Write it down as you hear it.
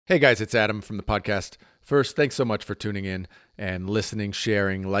Hey guys, it's Adam from the podcast. First, thanks so much for tuning in and listening,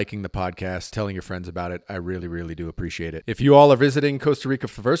 sharing, liking the podcast, telling your friends about it. I really, really do appreciate it. If you all are visiting Costa Rica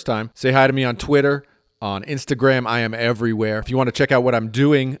for the first time, say hi to me on Twitter, on Instagram. I am everywhere. If you want to check out what I'm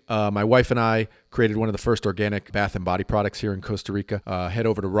doing, my wife and I created one of the first organic bath and body products here in Costa Rica. Head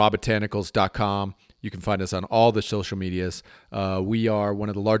over to rawbotanicals.com. You can find us on all the social medias. We are one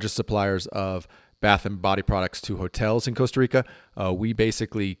of the largest suppliers of bath and body products to hotels in Costa Rica. We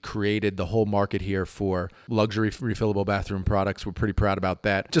basically created the whole market here for luxury refillable bathroom products. We're pretty proud about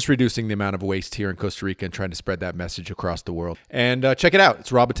that. Just reducing the amount of waste here in Costa Rica and trying to spread that message across the world. And check it out. It's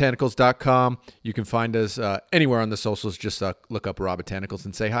rawbotanicals.com. You can find us anywhere on the socials. Just look up Raw Botanicals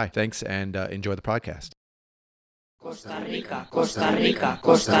and say hi. Thanks, and enjoy the podcast. Costa Rica, Costa Rica,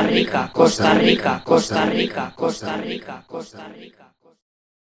 Costa Rica, Costa Rica, Costa Rica, Costa Rica, Costa Rica.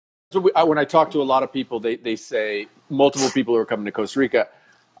 So when I talk to a lot of people, they say, multiple people who are coming to Costa Rica,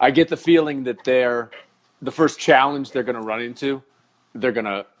 I get the feeling that the first challenge they're going to run into, they're going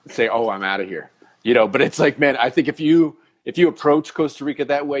to say, oh, I'm out of here. But it's like, man, I think if you approach Costa Rica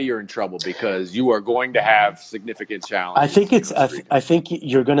that way, you're in trouble because you are going to have significant challenges. I think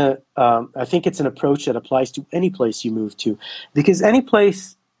you're going to, I think it's an approach that applies to any place you move to, because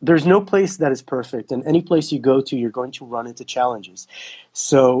there's no place that is perfect, and any place you go to, you're going to run into challenges.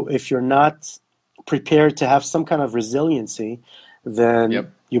 So if you're not prepared to have some kind of resiliency, then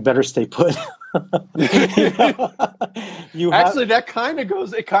you better stay put. Actually, that kind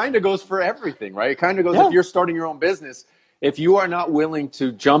of goes for everything, right? It kind of goes if you're starting your own business, if you are not willing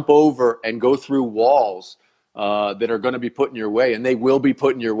to jump over and go through walls that are going to be put in your way, and they will be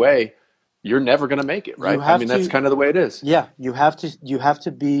put in your way, you're never going to make it, right? That's kind of the way it is. Yeah, you have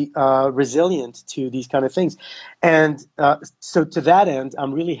to be resilient to these kind of things. And so to that end,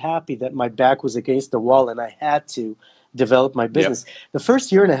 I'm really happy that my back was against the wall and I had to develop my business. Yep. The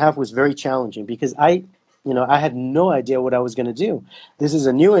first year and a half was very challenging because I had no idea what I was going to do. This is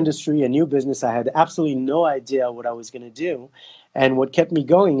a new industry, a new business. I had absolutely no idea what I was going to do. And what kept me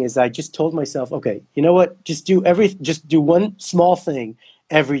going is I just told myself, okay, you know what? Just do one small thing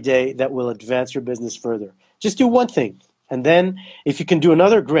every day that will advance your business further. Just do one thing. And then if you can do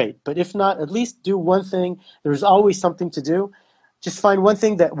another, great. But if not, at least do one thing. There's always something to do. Just find one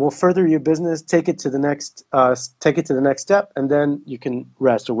thing that will further your business, take it to the next step, and then you can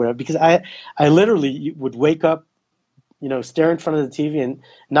rest or whatever. Because I literally would wake up, stare in front of the TV and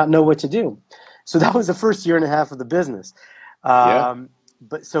not know what to do. So that was the first year and a half of the business. But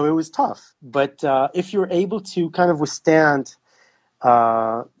so it was tough. But if you're able to kind of withstand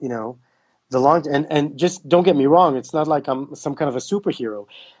the long, and just don't get me wrong, it's not like I'm some kind of a superhero.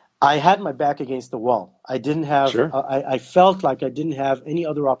 I had my back against the wall. I didn't have, I felt like I didn't have any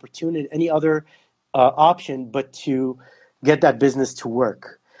other opportunity, any other option but to get that business to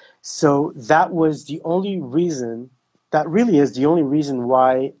work. So that was the only reason, that really is the only reason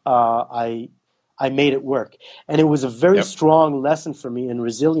why I made it work. And it was a very strong lesson for me in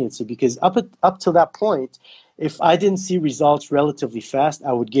resiliency, because up to that point, if I didn't see results relatively fast,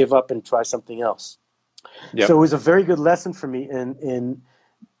 I would give up and try something else. Yep. So it was a very good lesson for me in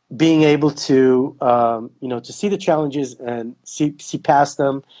being able to, to see the challenges and see past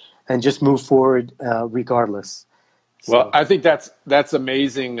them and just move forward regardless. So. Well, I think that's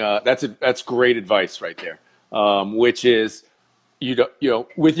amazing. That's great advice right there. Which is,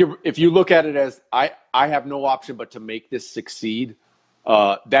 if you look at it as I have no option but to make this succeed,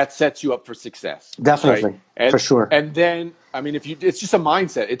 that sets you up for success. Definitely, right? For sure. And then, it's just a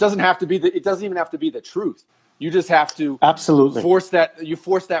mindset. It doesn't even have to be the truth. You just have to force that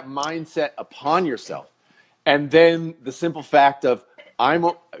mindset upon yourself. And then the simple fact of a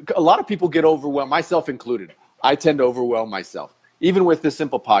lot of people get overwhelmed, myself included. I tend to overwhelm myself. Even with this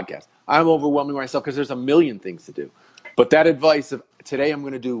simple podcast, I'm overwhelming myself because there's a million things to do. But that advice of today, I'm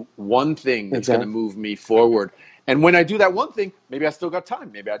going to do one thing that's going to move me forward. And when I do that one thing, maybe I still got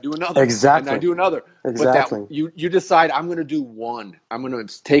time. Maybe I do another. Exactly. And I do another. Exactly. But you decide, I'm going to do one. I'm going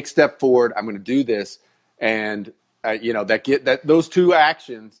to take a step forward. I'm going to do this. And, those two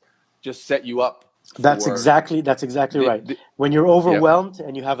actions just set you up. That's exactly right. When you're overwhelmed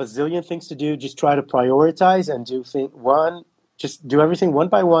and you have a zillion things to do, just try to prioritize and just do everything one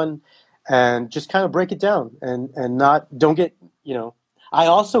by one and just kind of break it down and don't get, I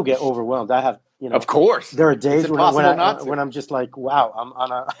also get overwhelmed. I have, of course, there are days when I'm just like, wow, I'm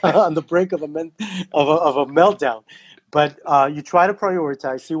on the brink of a meltdown. But you try to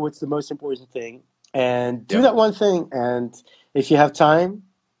prioritize, see what's the most important thing, and do that one thing. And if you have time,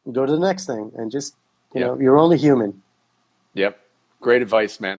 go to the next thing, and just you're only human. Yep, great advice, man.